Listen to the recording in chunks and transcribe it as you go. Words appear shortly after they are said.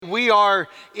we are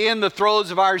in the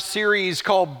throes of our series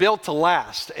called Built to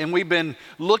Last. And we've been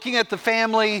looking at the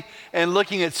family and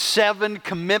looking at 7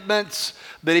 commitments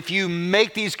that if you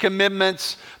make these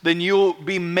commitments, then you'll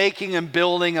be making and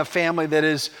building a family that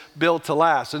is built to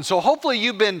last. And so hopefully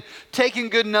you've been taking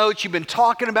good notes. You've been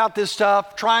talking about this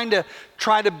stuff, trying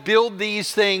to build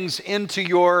these things into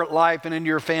your life and into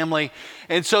your family.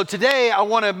 And so today I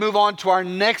want to move on to our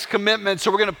next commitment.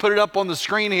 So we're going to put it up on the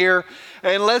screen here.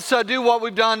 And let's do what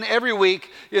we've done every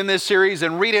week in this series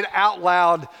and read it out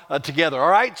loud together. All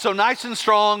right? So nice and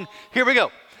strong. Here we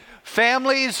go.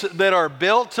 Families that are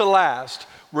built to last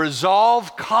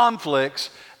resolve conflicts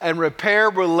and repair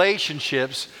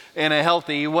relationships in a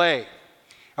healthy way.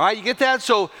 All right, you get that?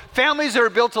 So families that are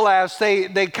built to last,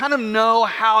 they kind of know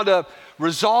how to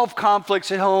resolve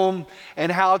conflicts at home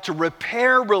and how to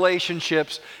repair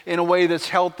relationships in a way that's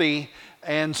healthy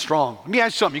and strong. Let me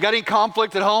ask you something. You got any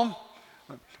conflict at home?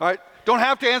 All right, don't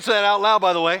have to answer that out loud,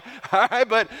 by the way. All right,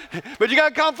 but you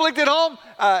got conflict at home?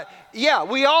 Yeah,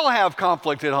 we all have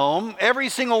conflict at home. Every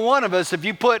single one of us, if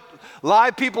you put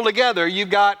live people together, you've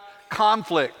got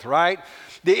conflict, right?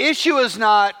 The issue is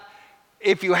not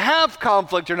if you have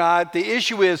conflict or not. The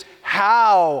issue is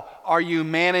how are you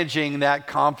managing that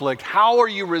conflict? How are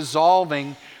you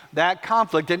resolving that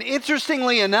conflict? And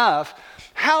interestingly enough,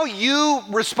 how you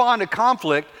respond to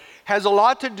conflict has a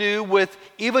lot to do with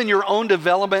even your own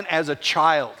development as a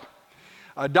child.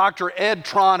 Dr. Ed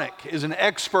Tronick is an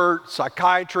expert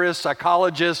psychiatrist,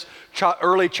 psychologist,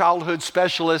 early childhood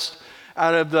specialist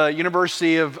out of the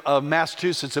University of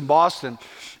Massachusetts in Boston.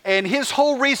 And his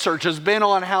whole research has been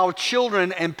on how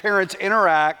children and parents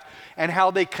interact and how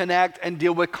they connect and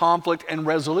deal with conflict and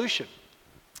resolution.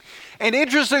 And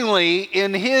interestingly,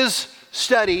 in his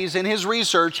studies, in his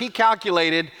research, he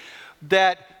calculated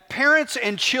that parents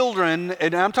and children,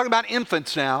 and I'm talking about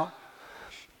infants now,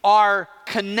 are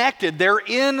connected. They're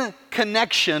in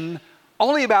connection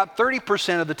only about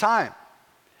 30% of the time.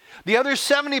 The other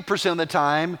 70% of the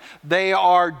time, they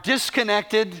are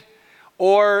disconnected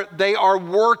or they are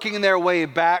working their way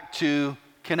back to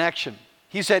connection.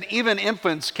 He said even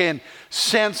infants can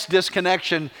sense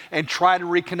disconnection and try to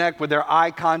reconnect with their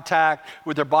eye contact,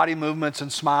 with their body movements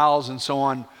and smiles and so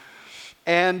on.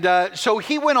 And so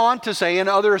he went on to say, and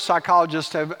other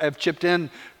psychologists have chipped in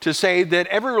to say that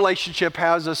every relationship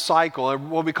has a cycle,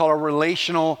 what we call a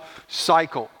relational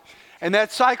cycle. And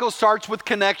that cycle starts with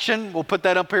connection. We'll put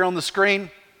that up here on the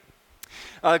screen.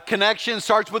 Connection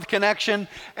starts with connection,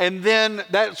 and then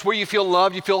that's where you feel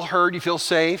loved, you feel heard, you feel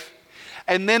safe.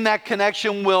 And then that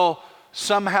connection will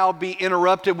somehow be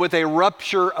interrupted with a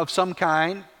rupture of some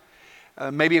kind,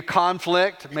 maybe a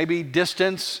conflict, maybe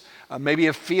distance, maybe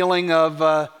a feeling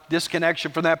of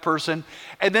disconnection from that person.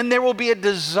 And then there will be a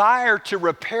desire to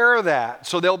repair that.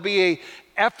 So there'll be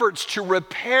efforts to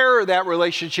repair that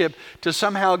relationship to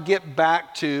somehow get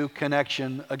back to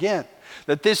connection again.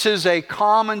 That this is a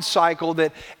common cycle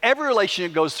that every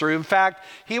relationship goes through. In fact,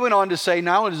 he went on to say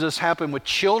not only does this happen with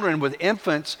children, with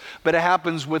infants, but it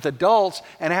happens with adults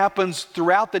and it happens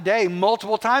throughout the day,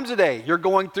 multiple times a day. You're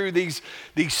going through these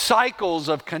cycles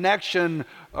of connection,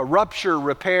 rupture,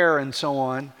 repair, and so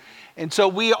on. And so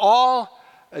we all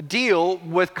deal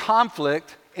with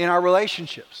conflict in our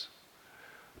relationships.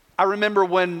 I remember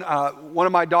when one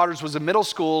of my daughters was in middle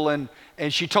school and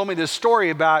she told me this story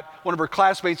about one of her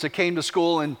classmates that came to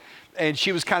school and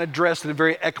she was kind of dressed in a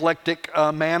very eclectic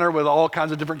manner with all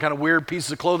kinds of different kind of weird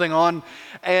pieces of clothing on.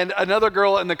 And another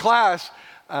girl in the class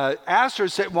asked her,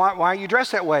 said, why are you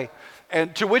dressed that way?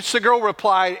 And to which the girl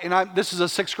replied, and this is a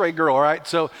 6th grade girl, all right?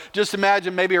 So just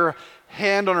imagine maybe her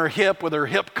hand on her hip with her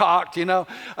hip cocked, you know.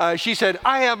 She said,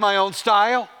 I have my own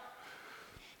style.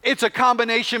 It's a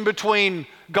combination between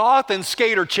goth and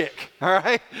skater chick, all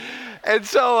right? And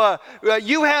so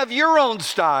you have your own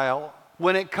style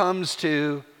when it comes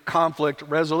to conflict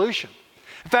resolution.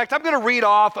 In fact, I'm going to read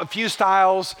off a few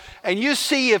styles, and you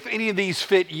see if any of these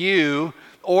fit you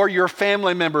or your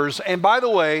family members. And by the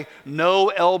way, no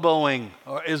elbowing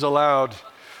is allowed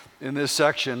in this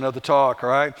section of the talk,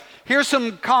 all right? Here's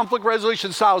some conflict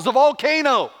resolution styles. The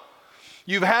volcano.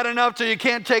 You've had enough till you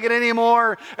can't take it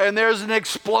anymore, and there's an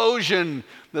explosion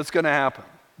that's going to happen.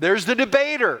 There's the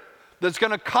debater that's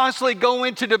going to constantly go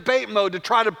into debate mode to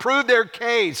try to prove their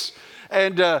case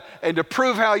and to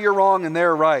prove how you're wrong and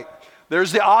they're right.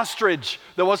 There's the ostrich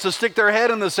that wants to stick their head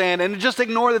in the sand and just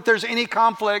ignore that there's any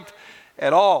conflict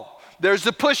at all. There's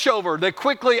the pushover that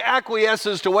quickly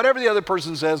acquiesces to whatever the other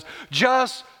person says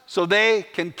just so they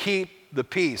can keep the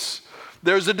peace.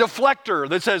 There's a deflector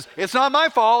that says, it's not my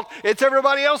fault, it's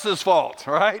everybody else's fault,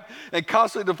 right? And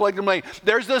constantly deflecting blame.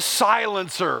 There's the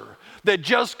silencer that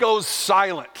just goes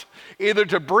silent either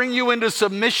to bring you into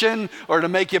submission or to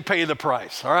make you pay the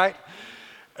price, all right?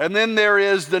 And then there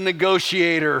is the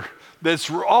negotiator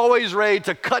that's always ready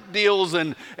to cut deals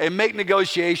and make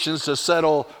negotiations to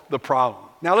settle the problem.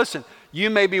 Now listen, you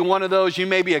may be one of those, you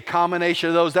may be a combination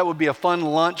of those. That would be a fun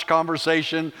lunch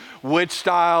conversation. Which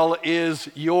style is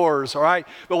yours, all right?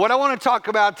 But what I want to talk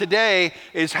about today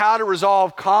is how to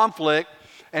resolve conflict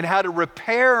and how to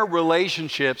repair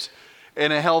relationships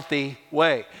in a healthy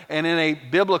way and in a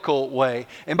biblical way.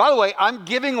 And by the way, I'm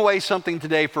giving away something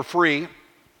today for free.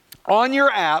 On your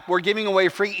app, we're giving away a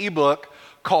free ebook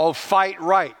called Fight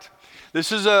Right.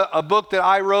 This is a book that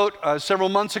I wrote several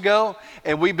months ago,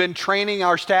 and we've been training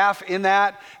our staff in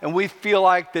that, and we feel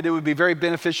like that it would be very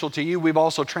beneficial to you. We've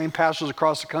also trained pastors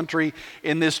across the country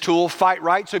in this tool, Fight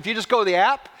Right. So if you just go to the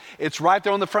app, it's right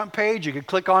there on the front page. You can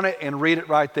click on it and read it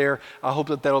right there. I hope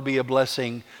that that'll be a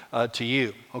blessing to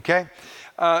you, okay?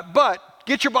 But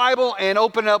get your Bible and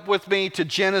open up with me to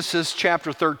Genesis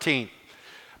chapter 13.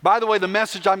 By the way, the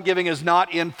message I'm giving is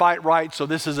not in Fight Right, so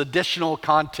this is additional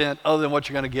content other than what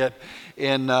you're going to get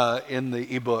in the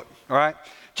ebook, all right?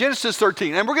 Genesis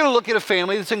 13, and we're going to look at a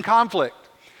family that's in conflict.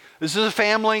 This is a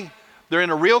family, they're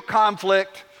in a real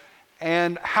conflict,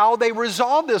 and how they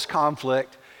resolve this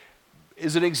conflict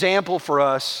is an example for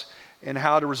us in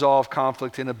how to resolve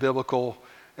conflict in a biblical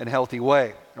and healthy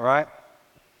way, all right?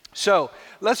 So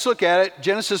let's look at it.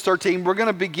 Genesis 13, we're going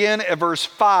to begin at verse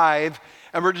 5,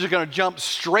 and we're just going to jump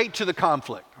straight to the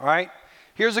conflict, all right?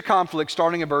 Here's the conflict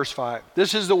starting at verse 5.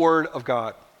 This is the word of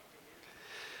God.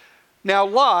 Now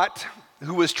Lot,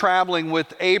 who was traveling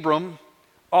with Abram,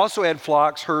 also had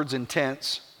flocks, herds, and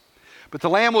tents. But the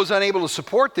land was unable to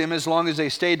support them as long as they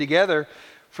stayed together,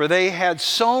 for they had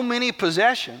so many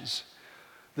possessions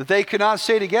that they could not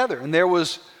stay together. And there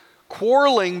was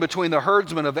quarreling between the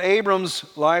herdsmen of Abram's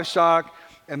livestock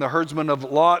and the herdsmen of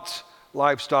Lot's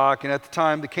livestock. And at the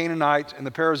time, the Canaanites and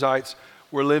the Perizzites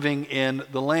were living in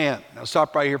the land. Now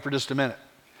stop right here for just a minute.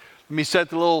 Let me set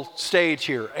the little stage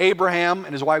here. Abraham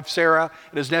and his wife Sarah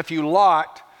and his nephew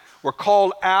Lot were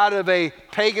called out of a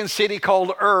pagan city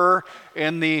called Ur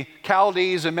in the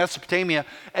Chaldees in Mesopotamia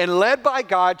and led by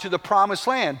God to the promised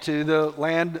land, to the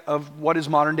land of what is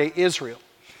modern day Israel.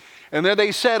 And there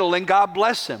they settled and God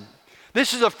blessed them.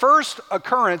 This is the first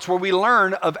occurrence where we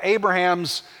learn of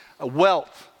Abraham's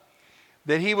wealth,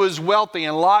 that he was wealthy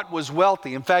and Lot was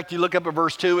wealthy. In fact, you look up at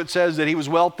verse 2, it says that he was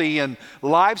wealthy in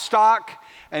livestock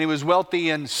and he was wealthy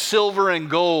in silver and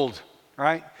gold,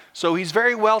 right? So he's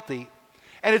very wealthy.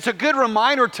 And it's a good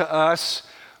reminder to us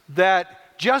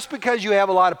that just because you have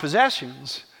a lot of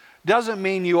possessions doesn't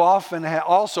mean you often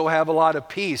also have a lot of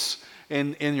peace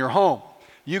in your home.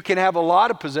 You can have a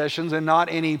lot of possessions and not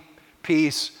any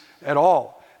peace at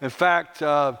all. In fact,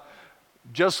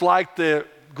 just like the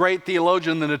great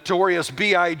theologian, the notorious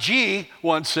B.I.G.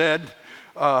 once said,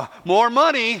 more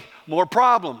money, more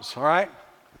problems, all right?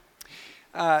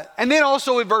 And then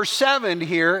also in verse 7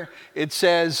 here, it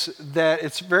says that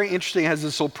it's very interesting, it has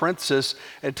this little parenthesis,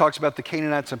 it talks about the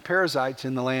Canaanites and Perizzites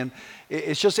in the land.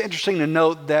 It's just interesting to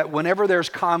note that whenever there's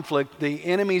conflict, the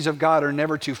enemies of God are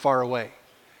never too far away.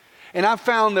 And I've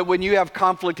found that when you have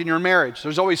conflict in your marriage,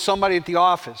 there's always somebody at the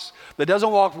office that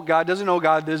doesn't walk with God, doesn't know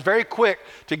God, that is very quick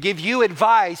to give you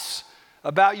advice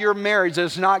about your marriage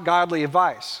that's not godly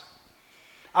advice.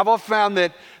 I've often found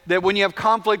that when you have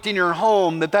conflict in your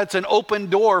home, that's an open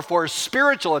door for a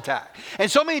spiritual attack. And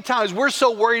so many times we're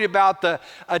so worried about the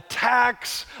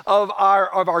attacks of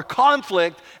our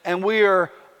conflict, and we are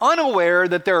unaware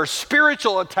that there are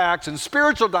spiritual attacks and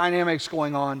spiritual dynamics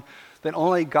going on that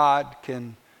only God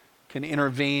can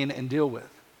intervene and deal with.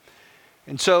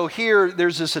 And so here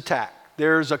there's this attack.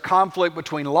 There's a conflict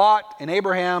between Lot and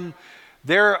Abraham.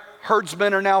 Their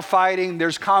herdsmen are now fighting.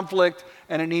 There's conflict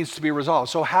and it needs to be resolved.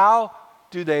 So how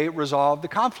do they resolve the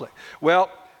conflict?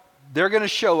 Well, they're going to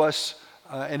show us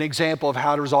an example of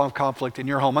how to resolve conflict in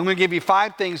your home. I'm going to give you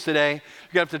 5 things today.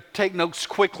 You have to take notes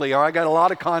quickly, all right? I got a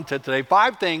lot of content today.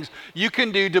 5 things you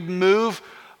can do to move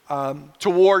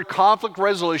toward conflict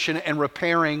resolution and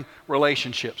repairing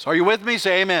relationships. Are you with me?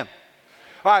 Say amen.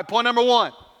 All right, point number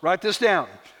 1. Write this down.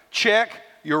 Check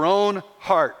your own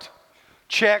heart.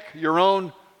 Check your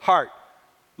own heart.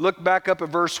 Look back up at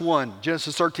verse 1,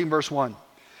 Genesis 13, verse 1.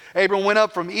 Abram went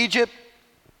up from Egypt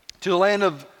to the land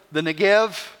of the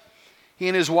Negev, he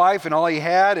and his wife and all he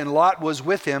had, and Lot was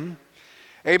with him.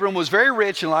 Abram was very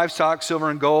rich in livestock,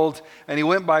 silver and gold, and he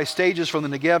went by stages from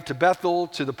the Negev to Bethel,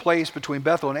 to the place between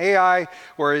Bethel and Ai,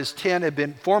 where his tent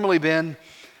had formerly been,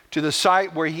 to the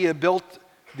site where he had built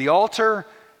the altar,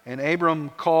 and Abram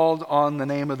called on the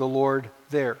name of the Lord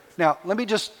there. Now, let me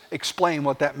just explain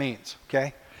what that means,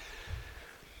 okay?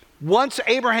 Once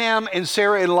Abraham and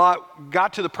Sarah and Lot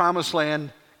got to the promised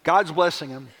land, God's blessing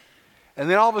them, and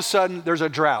then all of a sudden there's a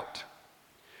drought.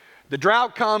 The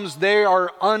drought comes, they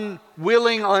are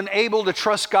unwilling, unable to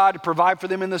trust God to provide for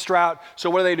them in this drought. So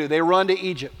what do? They run to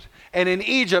Egypt. And in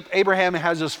Egypt, Abraham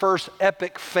has his first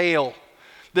epic fail.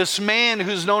 This man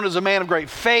who's known as a man of great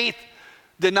faith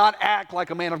did not act like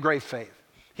a man of great faith.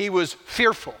 He was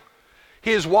fearful.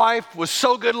 His wife was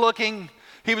so good looking,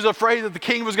 he was afraid that the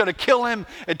king was going to kill him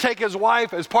and take his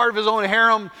wife as part of his own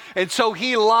harem. And so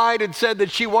he lied and said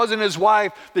that she wasn't his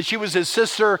wife, that she was his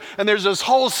sister. And there's this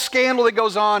whole scandal that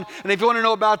goes on. And if you want to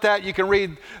know about that, you can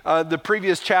read the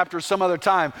previous chapter some other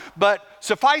time. But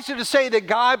suffice it to say that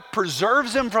God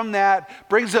preserves him from that,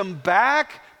 brings him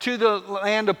back to the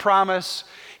land of promise.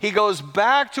 He goes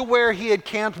back to where he had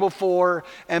camped before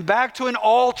and back to an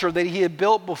altar that he had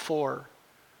built before.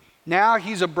 Now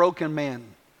he's a broken man.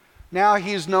 Now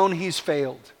he's known he's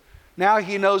failed. Now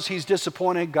he knows he's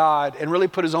disappointed God and really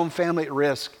put his own family at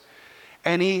risk.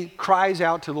 And he cries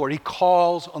out to the Lord. He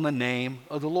calls on the name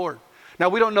of the Lord. Now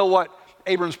we don't know what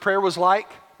Abram's prayer was like.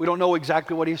 We don't know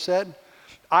exactly what he said.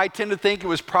 I tend to think it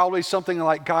was probably something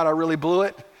like, God, I really blew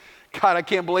it. God, I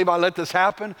can't believe I let this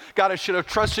happen. God, I should have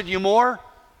trusted you more.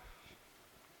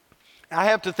 I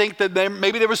have to think that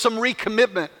maybe there was some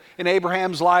recommitment in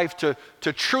Abraham's life to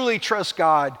truly trust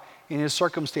God in his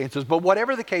circumstances. But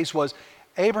whatever the case was,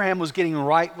 Abraham was getting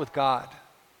right with God.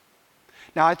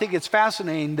 Now, I think it's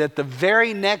fascinating that the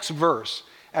very next verse,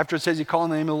 after it says he called on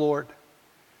the name of the Lord,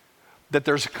 that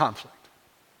there's a conflict.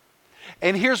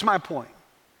 And here's my point,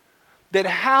 that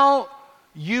how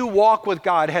you walk with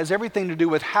God has everything to do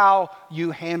with how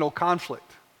you handle conflict.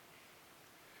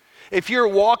 If you're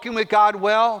walking with God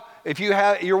well, if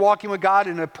you're walking with God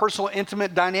in a personal,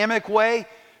 intimate, dynamic way,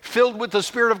 filled with the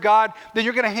Spirit of God, then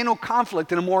you're going to handle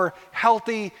conflict in a more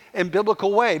healthy and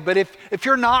biblical way. But if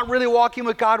you're not really walking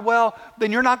with God well,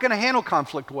 then you're not going to handle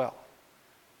conflict well.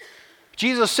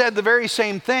 Jesus said the very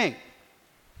same thing.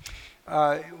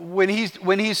 When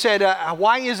he said,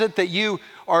 why is it that you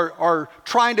are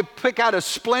trying to pick out a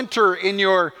splinter in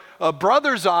your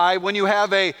brother's eye when you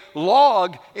have a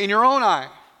log in your own eye?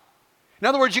 In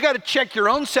other words, you got to check your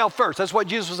own self first. That's what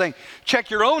Jesus was saying.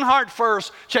 Check your own heart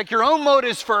first. Check your own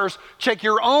motives first. Check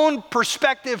your own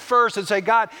perspective first and say,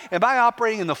 God, am I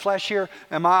operating in the flesh here?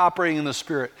 Am I operating in the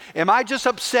Spirit? Am I just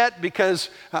upset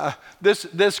because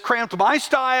this cramped my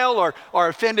style or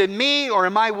offended me, or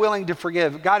am I willing to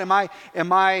forgive? God,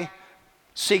 am I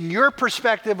seeing your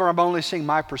perspective, or am I only seeing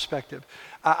my perspective?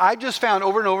 I just found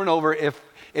over and over and over,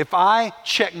 if I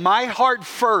check my heart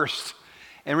first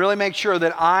and really make sure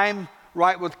that I'm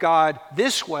right with God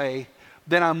this way,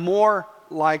 then I'm more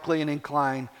likely and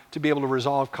inclined to be able to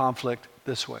resolve conflict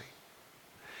this way.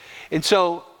 And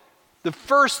so the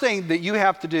first thing that you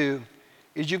have to do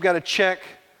is you've got to check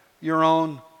your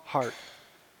own heart.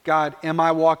 God, am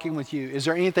I walking with you? Is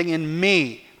there anything in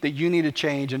me that you need to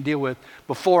change and deal with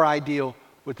before I deal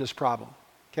with this problem?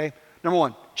 Okay? Number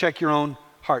one, check your own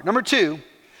heart. Number two,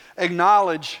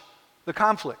 acknowledge the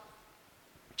conflict.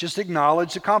 Just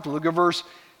acknowledge the conflict. Look at verse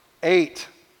 8.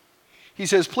 He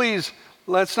says, please,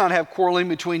 let's not have quarreling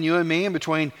between you and me and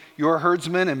between your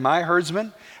herdsmen and my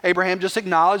herdsmen. Abraham just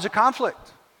acknowledged the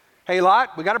conflict. Hey,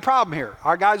 Lot, we got a problem here.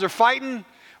 Our guys are fighting.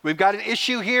 We've got an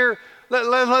issue here.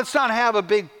 Let's not have a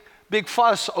big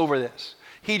fuss over this.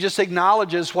 He just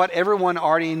acknowledges what everyone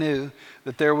already knew,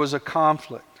 that there was a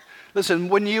conflict. Listen,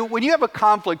 when you have a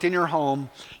conflict in your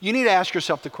home, you need to ask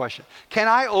yourself the question, can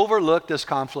I overlook this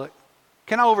conflict?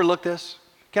 Can I overlook this?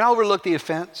 Can I overlook the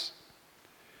offense?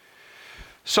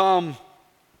 Psalm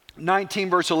 19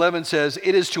 verse 11 says,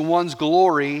 it is to one's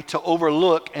glory to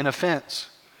overlook an offense.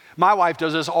 My wife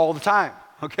does this all the time,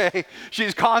 okay?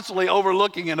 She's constantly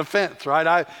overlooking an offense,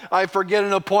 right? I forget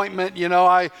an appointment,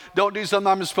 I don't do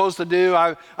something I'm supposed to do.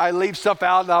 I leave stuff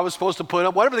out that I was supposed to put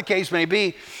up, whatever the case may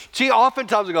be. She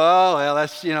oftentimes will go, oh, well,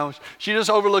 that's, she just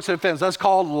overlooks an offense. That's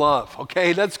called love,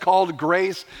 okay? That's called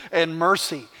grace and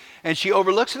mercy. And she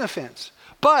overlooks an offense.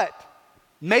 But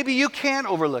maybe you can't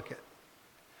overlook it.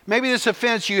 Maybe this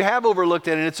offense, you have overlooked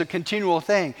it and it's a continual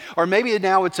thing. Or maybe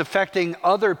now it's affecting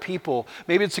other people.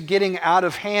 Maybe it's getting out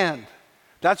of hand.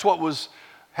 That's what was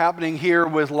happening here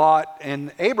with Lot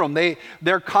and Abram.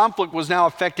 Their conflict was now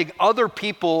affecting other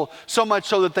people so much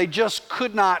so that they just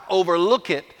could not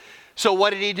overlook it. So what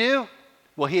did he do?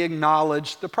 Well, he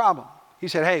acknowledged the problem. He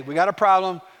said, hey, we got a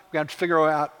problem. We got to figure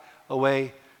out a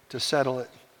way to settle it.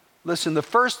 Listen, the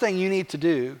first thing you need to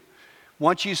do,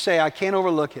 once you say, I can't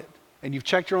overlook it, and you've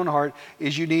checked your own heart,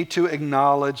 is you need to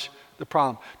acknowledge the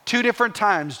problem. 2 different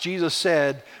times Jesus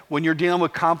said, when you're dealing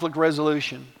with conflict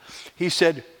resolution, he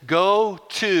said, go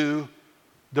to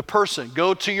the person.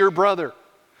 Go to your brother.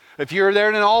 If you're there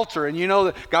at an altar and you know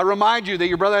that God reminds you that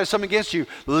your brother has something against you,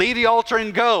 leave the altar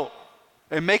and go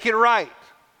and make it right.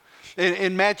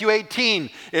 In Matthew 18,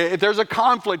 if there's a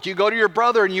conflict, you go to your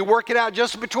brother and you work it out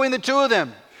just between the two of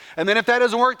them. And then if that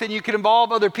doesn't work, then you can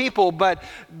involve other people. But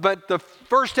the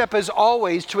first step is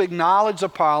always to acknowledge the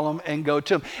problem and go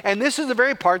to them. And this is the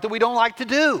very part that we don't like to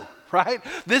do, right?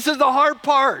 This is the hard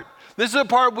part. This is the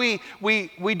part we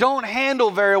don't handle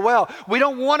very well. We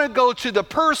don't want to go to the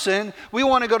person. We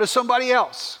want to go to somebody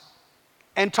else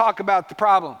and talk about the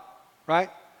problem, right?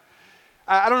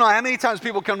 I don't know how many times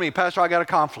people come to me, Pastor, I got a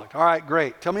conflict. All right,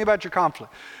 great. Tell me about your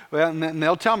conflict. Well, and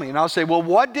they'll tell me, and I'll say, well,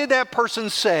 what did that person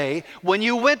say when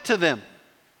you went to them?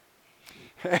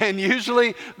 And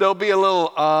usually there'll be a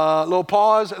little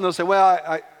pause, and they'll say, well,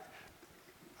 I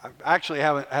actually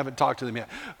haven't talked to them yet.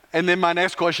 And then my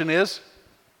next question is,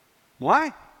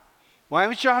 why? Why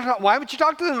haven't you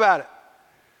talked to them about it?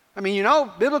 I mean, you know,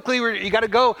 biblically, you got to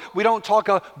go. We don't talk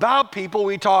about people.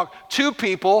 We talk to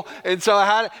people. And so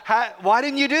why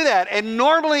didn't you do that? And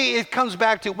normally it comes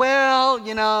back to, well,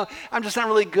 you know, I'm just not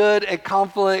really good at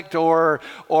conflict, or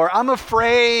I'm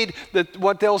afraid that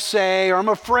what they'll say, or I'm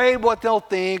afraid what they'll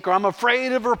think, or I'm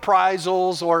afraid of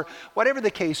reprisals, or whatever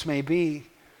the case may be.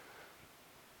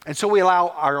 And so we allow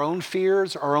our own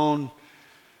fears, our own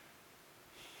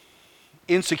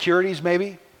insecurities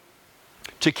maybe,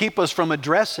 to keep us from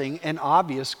addressing an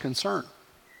obvious concern,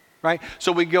 right?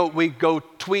 So we go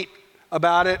tweet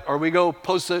about it, or we go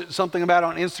post something about it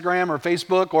on Instagram or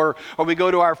Facebook, or we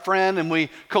go to our friend and we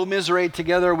commiserate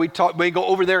together. We go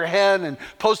over their head and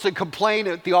post a complaint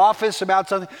at the office about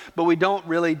something, but we don't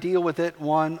really deal with it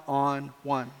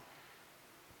one-on-one.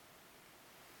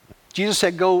 Jesus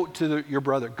said, go to your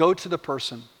brother, go to the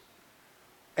person.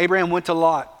 Abraham went to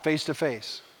Lot face to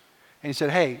face, and he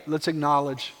said, hey, let's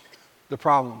acknowledge the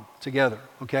problem together,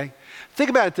 okay? Think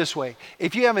about it this way.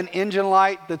 If you have an engine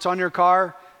light that's on your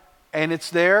car and it's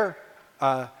there,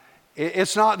 the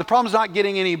problem's not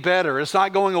getting any better. It's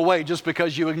not going away just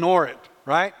because you ignore it,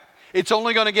 right? It's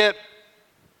only going to get,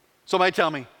 somebody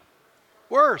tell me,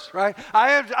 worse, right? I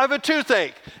have a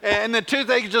toothache, and the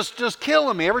toothache is just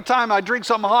killing me. Every time I drink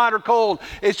something hot or cold,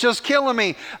 it's just killing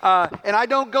me. And I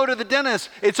don't go to the dentist.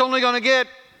 It's only going to get,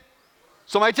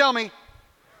 somebody tell me,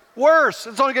 worse.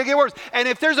 It's only going to get worse. And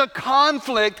if there's a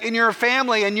conflict in your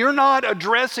family and you're not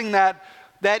addressing that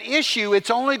issue, it's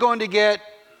only going to get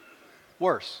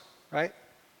worse, right?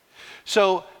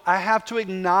 So I have to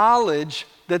acknowledge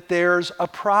that there's a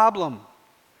problem.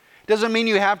 It doesn't mean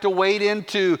you have to wade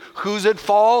into who's at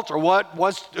fault or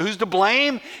who's to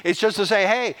blame. It's just to say,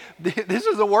 hey, this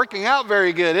isn't working out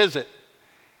very good, is it?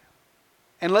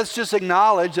 And let's just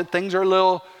acknowledge that things are a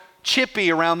little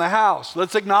chippy around the house.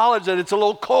 Let's acknowledge that it's a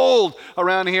little cold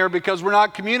around here because we're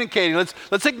not communicating.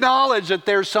 Let's acknowledge that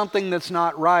there's something that's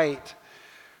not right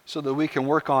so that we can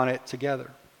work on it together,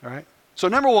 all right? So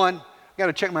number one, I got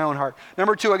to check my own heart.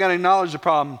 Number two, I got to acknowledge the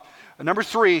problem. Number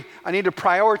three, I need to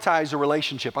prioritize the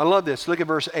relationship. I love this. Look at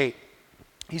verse 8.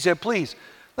 He said, please,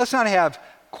 let's not have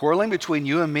quarreling between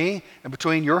you and me and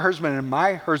between your herdsman and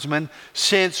my herdsman,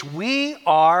 since we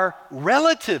are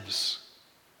relatives.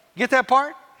 Get that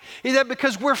part? He said,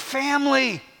 because we're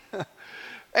family.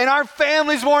 And our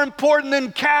family's more important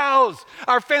than cows.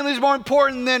 Our family's more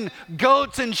important than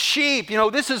goats and sheep. You know,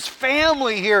 this is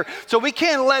family here. So we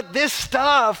can't let this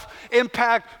stuff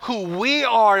impact who we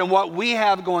are and what we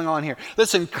have going on here.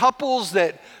 Listen, couples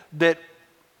that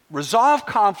resolve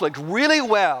conflict really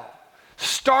well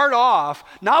start off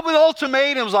not with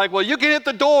ultimatums like, well, you can hit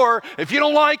the door if you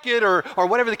don't like it, or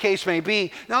whatever the case may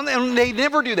be. Now, they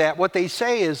never do that. What they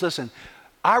say is, listen,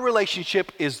 our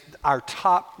relationship is our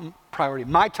top priority,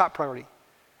 my top priority.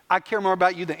 I care more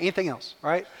about you than anything else,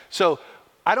 right? So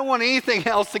I don't want anything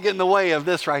else to get in the way of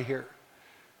this right here.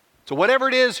 So whatever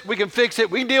it is, we can fix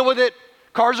it. We can deal with it.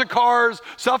 Cars are cars.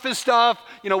 Stuff is stuff.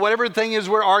 You know, whatever the thing is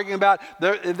we're arguing about,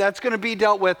 that's going to be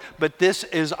dealt with. But this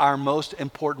is our most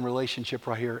important relationship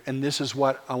right here. And this is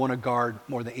what I want to guard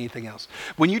more than anything else.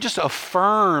 When you just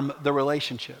affirm the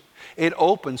relationship, it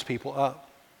opens people up.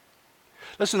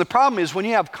 Listen, the problem is when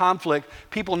you have conflict,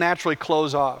 people naturally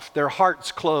close off. Their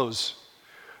hearts close.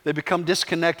 They become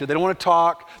disconnected. They don't want to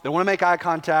talk. They don't want to make eye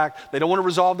contact. They don't want to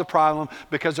resolve the problem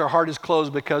because their heart is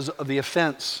closed because of the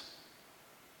offense.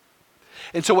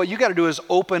 And so what you got to do is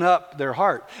open up their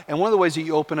heart. And one of the ways that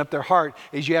you open up their heart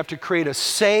is you have to create a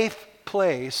safe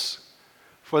place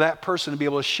for that person to be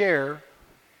able to share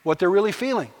what they're really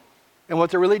feeling and what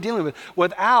they're really dealing with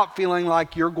without feeling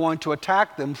like you're going to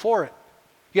attack them for it.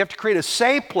 You have to create a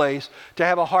safe place to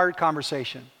have a hard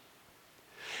conversation.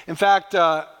 In fact,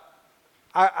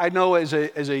 I know as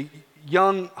a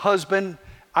young husband,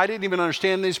 I didn't even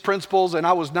understand these principles, and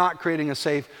I was not creating a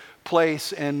safe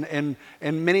place. And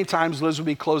many times Liz would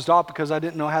be closed off because I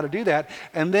didn't know how to do that.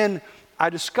 And then I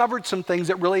discovered some things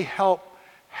that really helped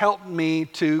me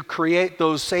to create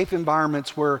those safe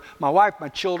environments where my wife, my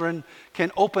children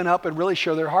can open up and really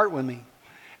share their heart with me.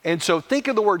 And so think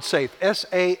of the word safe,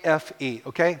 S-A-F-E,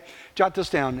 okay? Jot this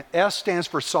down. S stands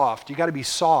for soft. You got to be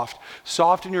soft.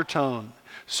 Soft in your tone,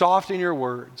 soft in your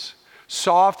words,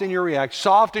 soft in your reaction,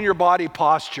 soft in your body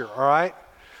posture, all right?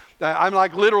 I'm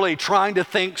like literally trying to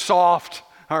think soft,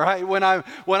 all right, when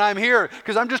I'm here,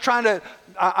 because I'm just trying to,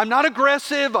 I'm not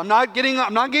aggressive, I'm not getting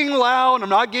loud, I'm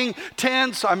not getting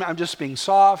tense, I'm just being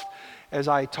soft as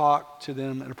I talk to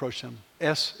them and approach them.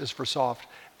 S is for soft.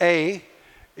 A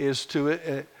is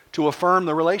to affirm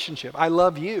the relationship. I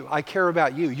love you. I care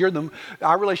about you.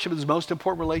 Our relationship is the most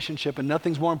important relationship, and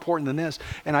nothing's more important than this.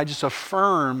 And I just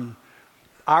affirm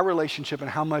our relationship and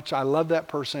how much I love that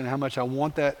person and how much I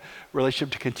want that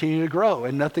relationship to continue to grow.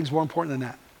 And nothing's more important than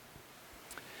that.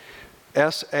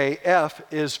 S-A-F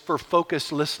is for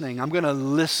focused listening. I'm going to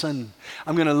listen.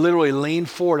 I'm going to literally lean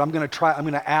forward. I'm going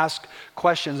to ask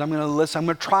questions. I'm going to listen.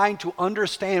 I'm trying to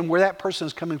understand where that person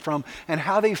is coming from and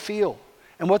how they feel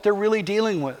and what they're really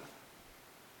dealing with.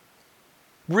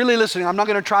 Really listening. I'm not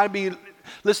going to try to be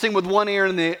listening with one ear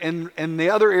and the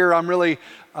other ear I'm really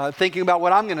thinking about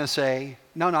what I'm going to say.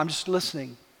 No, I'm just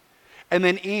listening. And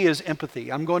then E is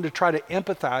empathy. I'm going to try to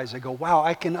empathize. I go, wow,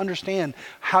 I can understand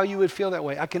how you would feel that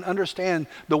way. I can understand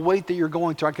the weight that you're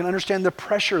going through. I can understand the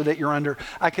pressure that you're under.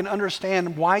 I can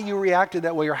understand why you reacted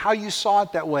that way or how you saw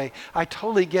it that way. I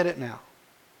totally get it now.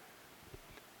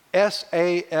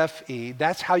 S-A-F-E,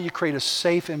 that's how you create a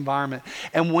safe environment.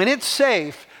 And when it's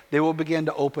safe, they will begin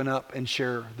to open up and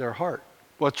share their heart,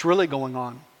 what's really going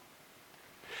on.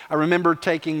 I remember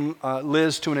taking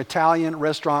Liz to an Italian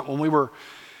restaurant when we were,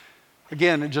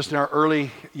 again, just in our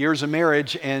early years of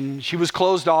marriage, and she was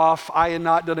closed off. I had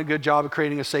not done a good job of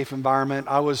creating a safe environment.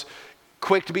 I was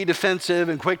quick to be defensive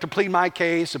and quick to plead my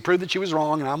case and prove that she was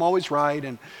wrong, and I'm always right,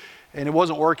 and it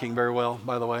wasn't working very well,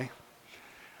 by the way.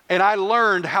 And I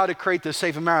learned how to create this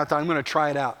safe environment. I thought, I'm going to try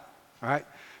it out, all right?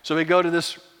 So we go to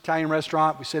this Italian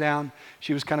restaurant, we sit down,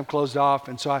 she was kind of closed off,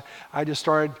 and so I just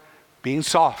started being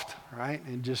soft, right?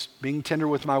 And just being tender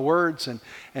with my words and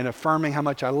affirming how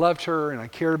much I loved her and I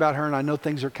cared about her. And I know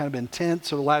things are kind of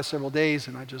intense over the last several days,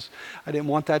 and I didn't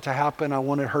want that to happen. I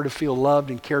wanted her to feel loved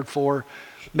and cared for.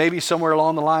 Maybe somewhere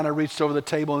along the line, I reached over the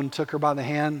table and took her by the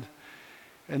hand.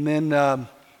 And then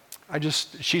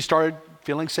she started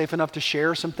feeling safe enough to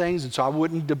share some things. And so I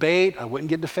wouldn't debate. I wouldn't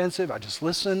get defensive. I just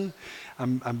listened.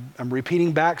 I'm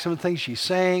repeating back some of the things she's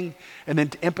saying. And then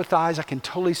to empathize, I can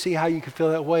totally see how you could feel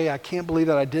that way. I can't believe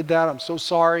that I did that. I'm so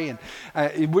sorry.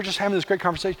 And we're just having this great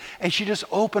conversation. And she just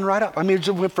opened right up. I mean, it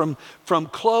just went from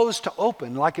closed to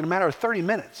open, like in a matter of 30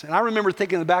 minutes. And I remember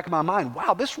thinking in the back of my mind,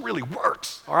 wow, this really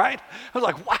works, all right? I was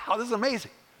like, wow, this is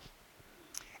amazing.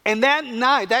 And that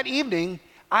night, that evening,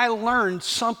 I learned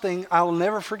something I'll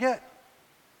never forget.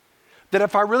 That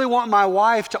if I really want my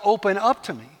wife to open up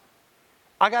to me,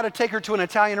 I got to take her to an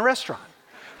Italian restaurant.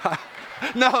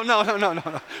 No.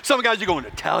 Some guys, you're going,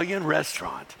 Italian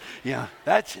restaurant. Yeah,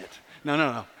 that's it.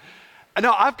 No.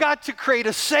 No, I've got to create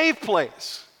a safe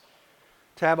place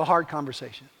to have a hard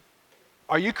conversation.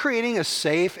 Are you creating a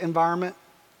safe environment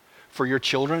for your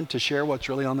children to share what's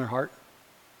really on their heart?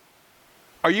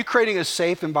 Are you creating a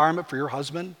safe environment for your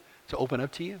husband to open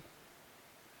up to you?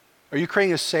 Are you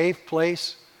creating a safe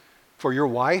place for your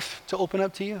wife to open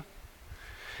up to you?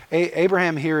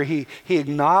 Abraham here, he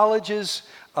acknowledges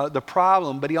the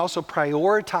problem, but he also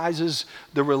prioritizes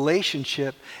the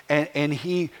relationship, and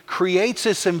he creates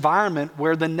this environment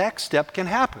where the next step can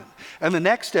happen. And the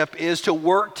next step is to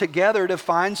work together to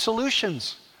find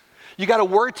solutions. You got to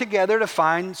work together to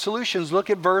find solutions. Look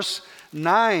at verse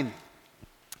 9.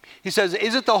 He says,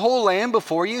 is it the whole land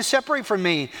before you? Separate from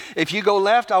me. If you go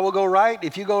left, I will go right.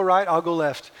 If you go right, I'll go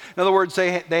left. In other words,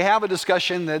 they have a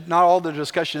discussion that not all the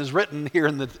discussion is written here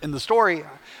in the story,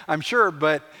 I'm sure,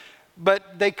 but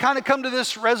they kind of come to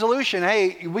this resolution.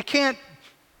 Hey, we can't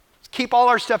keep all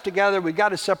our stuff together. We've got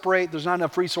to separate. There's not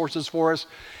enough resources for us.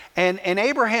 And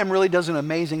Abraham really does an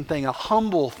amazing thing, a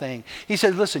humble thing. He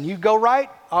says, listen, you go right,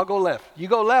 I'll go left. You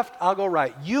go left, I'll go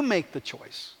right. You make the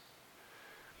choice.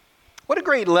 What a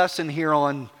great lesson here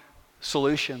on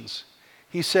solutions.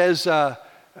 He says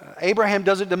Abraham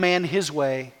doesn't demand his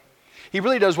way. He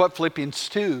really does what Philippians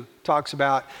 2 talks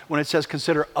about when it says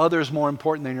consider others more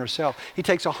important than yourself. He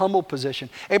takes a humble position.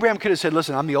 Abraham could have said,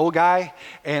 listen, I'm the old guy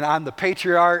and I'm the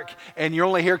patriarch and you're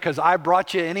only here because I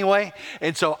brought you anyway.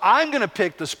 And so I'm going to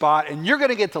pick the spot and you're going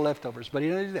to get the leftovers. But he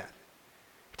didn't do that.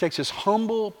 He takes this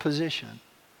humble position.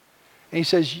 And he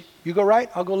says, you go right,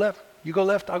 I'll go left. You go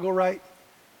left, I'll go right.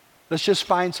 Let's just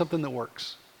find something that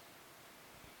works.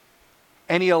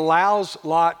 And he allows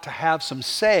Lot to have some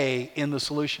say in the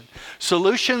solution.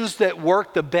 Solutions that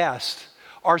work the best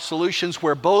are solutions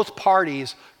where both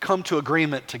parties come to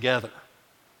agreement together.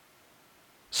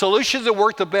 Solutions that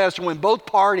work the best are when both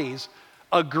parties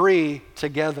agree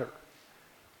together.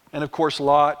 And of course,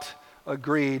 Lot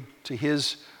agreed to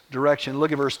his direction.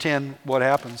 Look at verse 10, what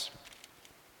happens.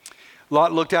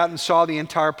 Lot looked out and saw the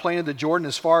entire plain of the Jordan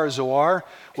as far as Zoar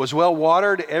was well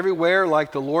watered everywhere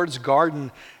like the Lord's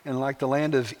garden and like the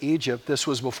land of Egypt. This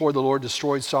was before the Lord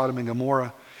destroyed Sodom and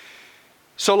Gomorrah.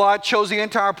 So Lot chose the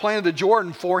entire plain of the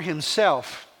Jordan for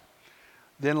himself.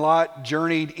 Then Lot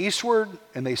journeyed eastward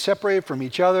and they separated from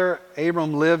each other.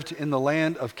 Abram lived in the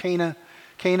land of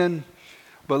Canaan,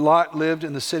 but Lot lived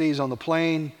in the cities on the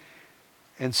plain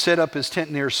and set up his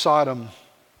tent near Sodom.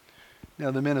 Now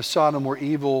the men of Sodom were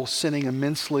evil, sinning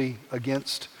immensely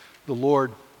against the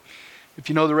Lord. If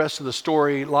you know the rest of the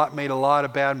story, Lot made a lot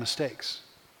of bad mistakes,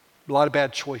 a lot of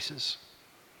bad choices,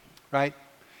 right?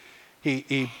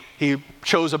 He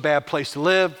chose a bad place to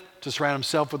live, to surround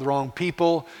himself with the wrong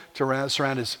people, to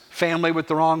surround his family with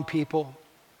the wrong people.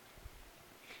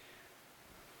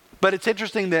 But it's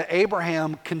interesting that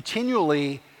Abraham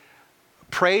continually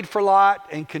prayed for Lot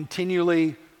and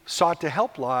continually sought to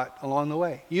help Lot along the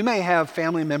way. You may have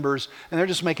family members and they're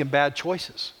just making bad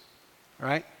choices,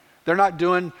 right? They're not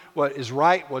doing what is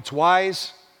right, what's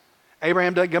wise.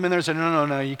 Abraham doesn't come in there and say,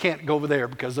 no, you can't go over there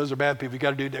because those are bad people. You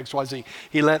got to do X, Y, Z.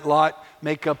 He let Lot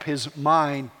make up his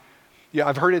mind. Yeah,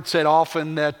 I've heard it said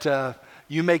often that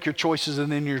you make your choices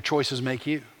and then your choices make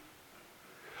you.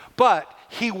 But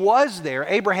he was there,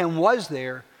 Abraham was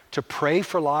there to pray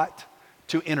for Lot,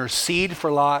 to intercede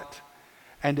for Lot,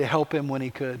 and to help him when he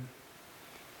could.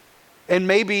 And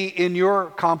maybe in your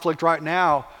conflict right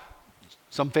now,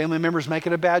 some family members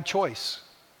making a bad choice,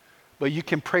 but you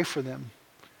can pray for them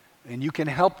and you can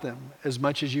help them as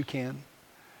much as you can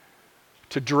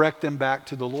to direct them back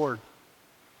to the Lord.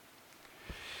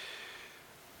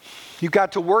 You've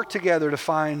got to work together to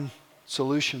find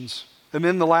solutions. And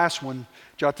then the last one,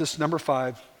 jot this, number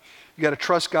 5, you got to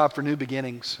trust God for new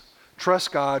beginnings.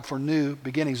 Trust God for new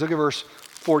beginnings. Look at verse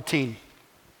 14.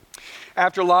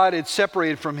 After Lot had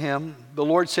separated from him, the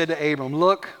Lord said to Abram,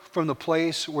 look from the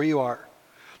place where you are.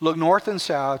 Look north and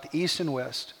south, east and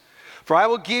west. For I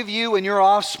will give you and your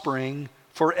offspring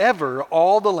forever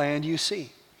all the land you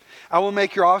see. I will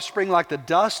make your offspring like the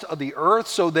dust of the earth,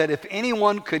 so that if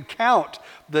anyone could count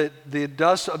the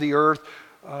dust of the earth,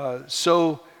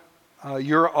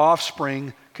 your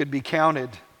offspring could be counted.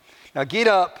 Now get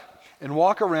up and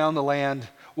walk around the land.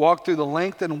 Walk through the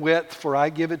length and width, for I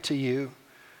give it to you.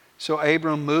 So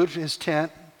Abram moved his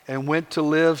tent and went to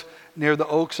live near the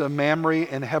oaks of Mamre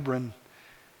and Hebron,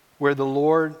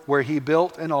 where he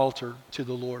built an altar to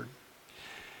the Lord.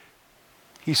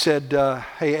 He said,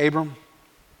 hey, Abram,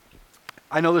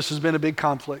 I know this has been a big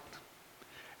conflict,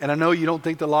 and I know you don't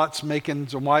think that Lot's making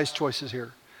some wise choices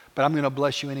here, but I'm going to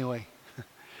bless you anyway.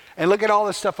 And look at all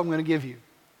the stuff I'm going to give you.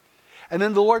 And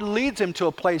then the Lord leads him to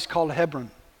a place called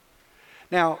Hebron.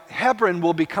 Now, Hebron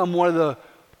will become one of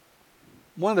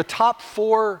the top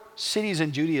 4 cities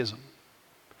in Judaism.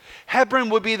 Hebron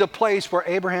would be the place where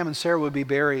Abraham and Sarah would be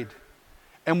buried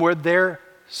and where their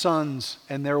sons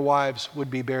and their wives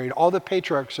would be buried. All the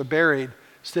patriarchs are buried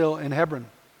still in Hebron.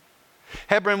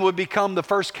 Hebron would become the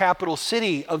first capital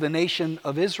city of the nation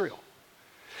of Israel.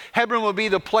 Hebron would be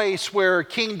the place where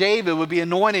King David would be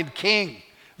anointed king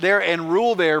there and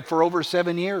rule there for over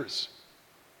 7 years.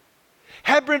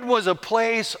 Hebron was a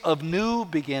place of new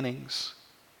beginnings.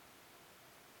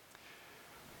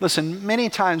 Listen, many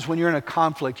times when you're in a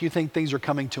conflict, you think things are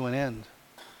coming to an end.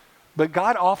 But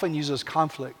God often uses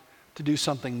conflict to do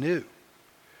something new,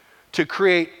 to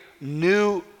create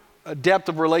new depth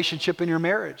of relationship in your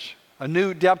marriage, a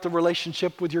new depth of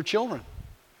relationship with your children.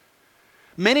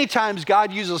 Many times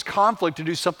God uses conflict to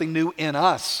do something new in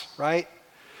us, right?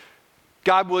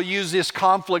 God will use this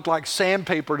conflict like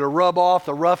sandpaper to rub off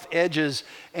the rough edges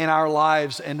in our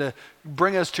lives and to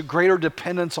bring us to greater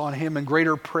dependence on Him and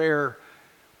greater prayer.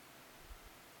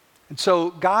 And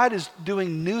so God is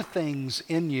doing new things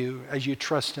in you as you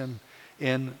trust Him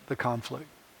in the conflict.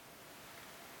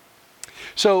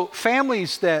 So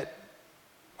families that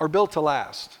are built to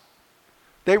last,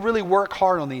 they really work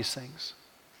hard on these things.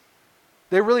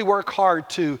 They really work hard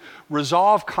to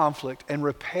resolve conflict and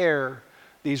repair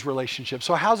these relationships.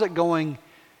 So how's it going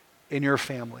in your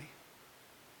family?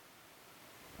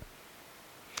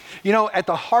 You know, at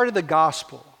the heart of the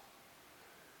gospel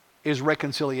is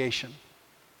reconciliation.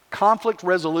 Conflict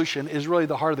resolution is really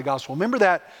the heart of the gospel. Remember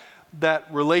that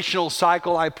relational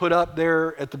cycle I put up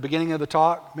there at the beginning of the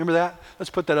talk? Remember that? Let's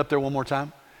put that up there one more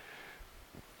time.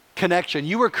 Connection.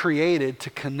 You were created to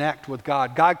connect with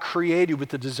God. God created you with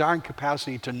the desire and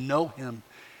capacity to know Him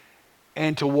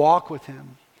and to walk with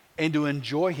Him and to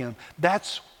enjoy Him.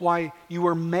 That's why you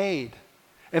were made.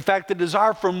 In fact, the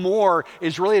desire for more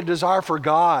is really a desire for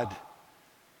God.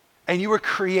 And you were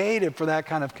created for that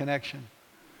kind of connection.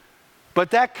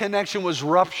 But that connection was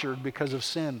ruptured because of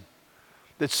sin.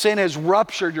 That sin has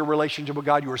ruptured your relationship with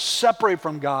God. You are separated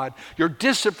from God. You're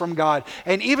distant from God.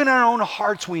 And even in our own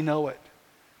hearts, we know it.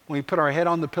 When we put our head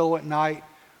on the pillow at night,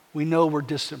 we know we're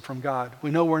distant from God.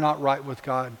 We know we're not right with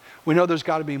God. We know there's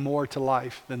got to be more to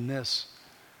life than this.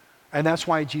 And that's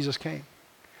why Jesus came.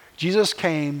 Jesus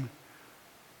came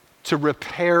to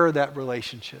repair that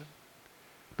relationship.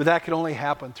 But that could only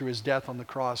happen through His death on the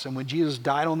cross. And when Jesus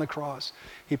died on the cross,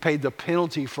 He paid the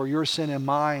penalty for your sin and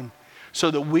mine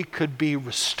so that we could be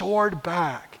restored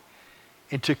back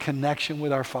into connection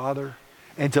with our Father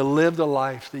and to live the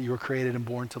life that you were created and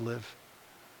born to live.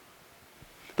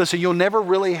 Listen, you'll never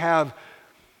really have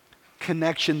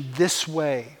connection this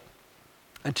way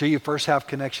until you first have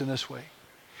connection this way.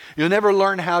 You'll never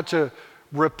learn how to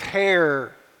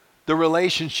repair the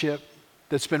relationship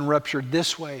that's been ruptured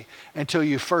this way until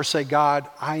you first say, God,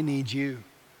 I need you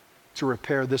to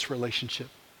repair this relationship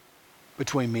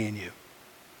between me and you.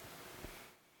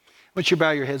 I want you to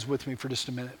bow your heads with me for just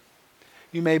a minute.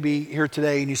 You may be here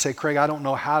today and you say, Craig, I don't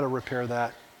know how to repair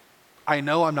that. I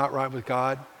know I'm not right with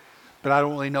God, but I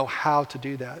don't really know how to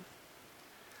do that.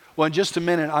 Well, in just a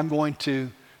minute, I'm going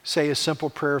to say a simple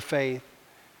prayer of faith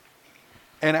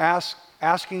and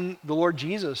asking the Lord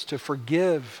Jesus to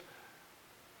forgive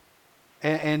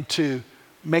and to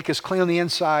make us clean on the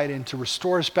inside and to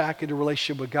restore us back into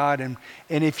relationship with God. And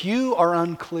if you are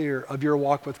unclear of your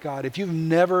walk with God, if you've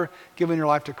never given your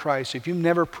life to Christ, if you've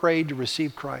never prayed to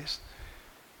receive Christ,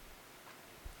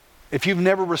 if you've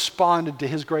never responded to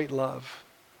His great love,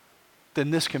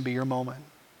 then this can be your moment.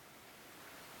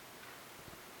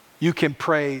 You can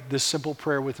pray this simple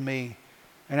prayer with me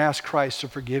and ask Christ to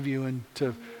forgive you and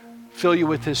to fill you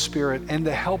with His Spirit and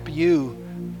to help you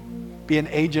be an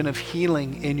agent of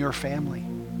healing in your family.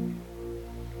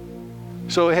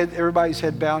 So everybody's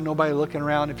head bowed, nobody looking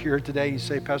around. If you're here today, you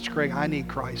say, Pastor Craig, I need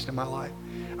Christ in my life.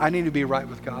 I need to be right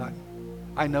with God.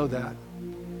 I know that.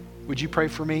 Would you pray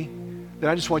for me? Then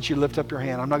I just want you to lift up your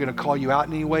hand. I'm not going to call you out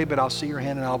in any way, but I'll see your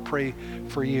hand and I'll pray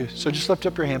for you. So just lift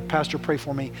up your hand. Pastor, pray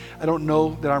for me. I don't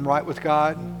know that I'm right with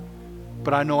God,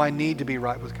 but I know I need to be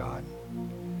right with God.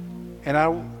 And I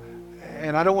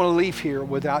don't want to leave here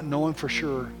without knowing for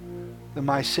sure that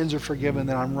my sins are forgiven,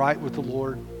 that I'm right with the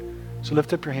Lord. So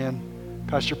lift up your hand.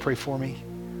 Pastor, pray for me.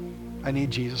 I need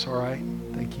Jesus, all right?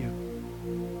 Thank you.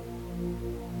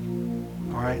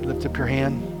 All right, lift up your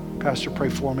hand. Pastor, pray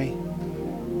for me.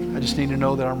 I just need to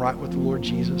know that I'm right with the Lord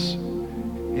Jesus.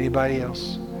 Anybody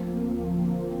else?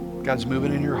 God's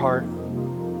moving in your heart.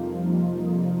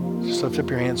 Just lift up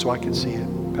your hand so I can see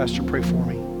it. Pastor, pray for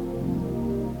me.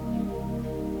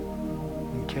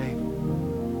 Okay.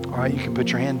 All right, you can put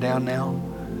your hand down now.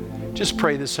 Just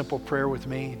pray this simple prayer with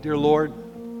me. Dear Lord,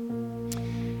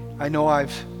 I know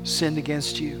I've sinned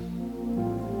against you,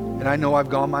 and I know I've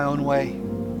gone my own way,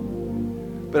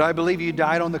 but I believe you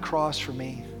died on the cross for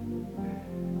me,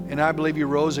 and I believe you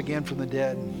rose again from the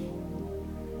dead.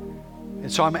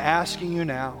 And so I'm asking you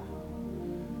now,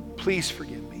 please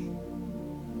forgive me.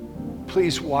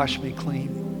 Please wash me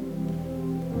clean.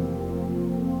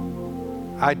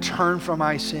 I turn from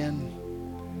my sin,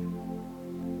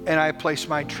 and I place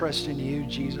my trust in you,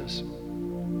 Jesus.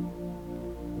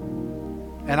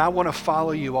 And I want to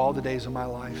follow you all the days of my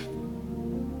life.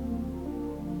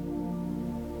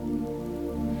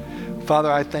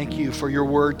 Father, I thank you for your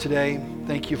word today.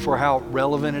 Thank you for how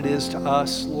relevant it is to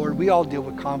us, Lord. We all deal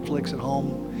with conflicts at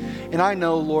home. And I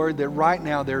know, Lord, that right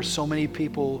now there are so many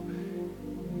people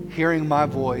hearing my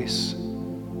voice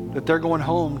that they're going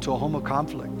home to a home of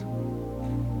conflict.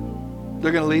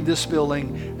 They're going to leave this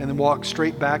building and then walk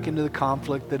straight back into the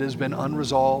conflict that has been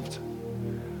unresolved.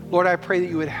 Lord, I pray that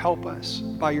you would help us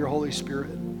by your Holy Spirit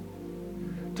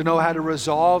to know how to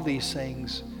resolve these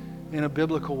things in a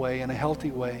biblical way, in a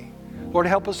healthy way. Lord,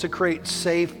 help us to create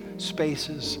safe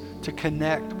spaces to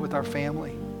connect with our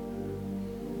family.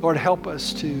 Lord, help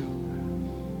us to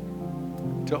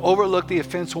overlook the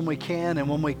offense when we can, and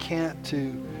when we can't,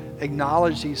 to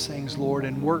acknowledge these things, Lord,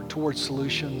 and work towards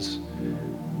solutions,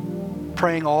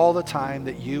 praying all the time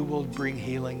that you will bring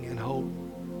healing and hope.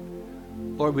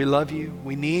 Lord, we love you.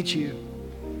 We need you.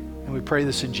 And we pray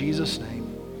this in Jesus' name.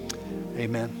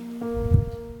 Amen.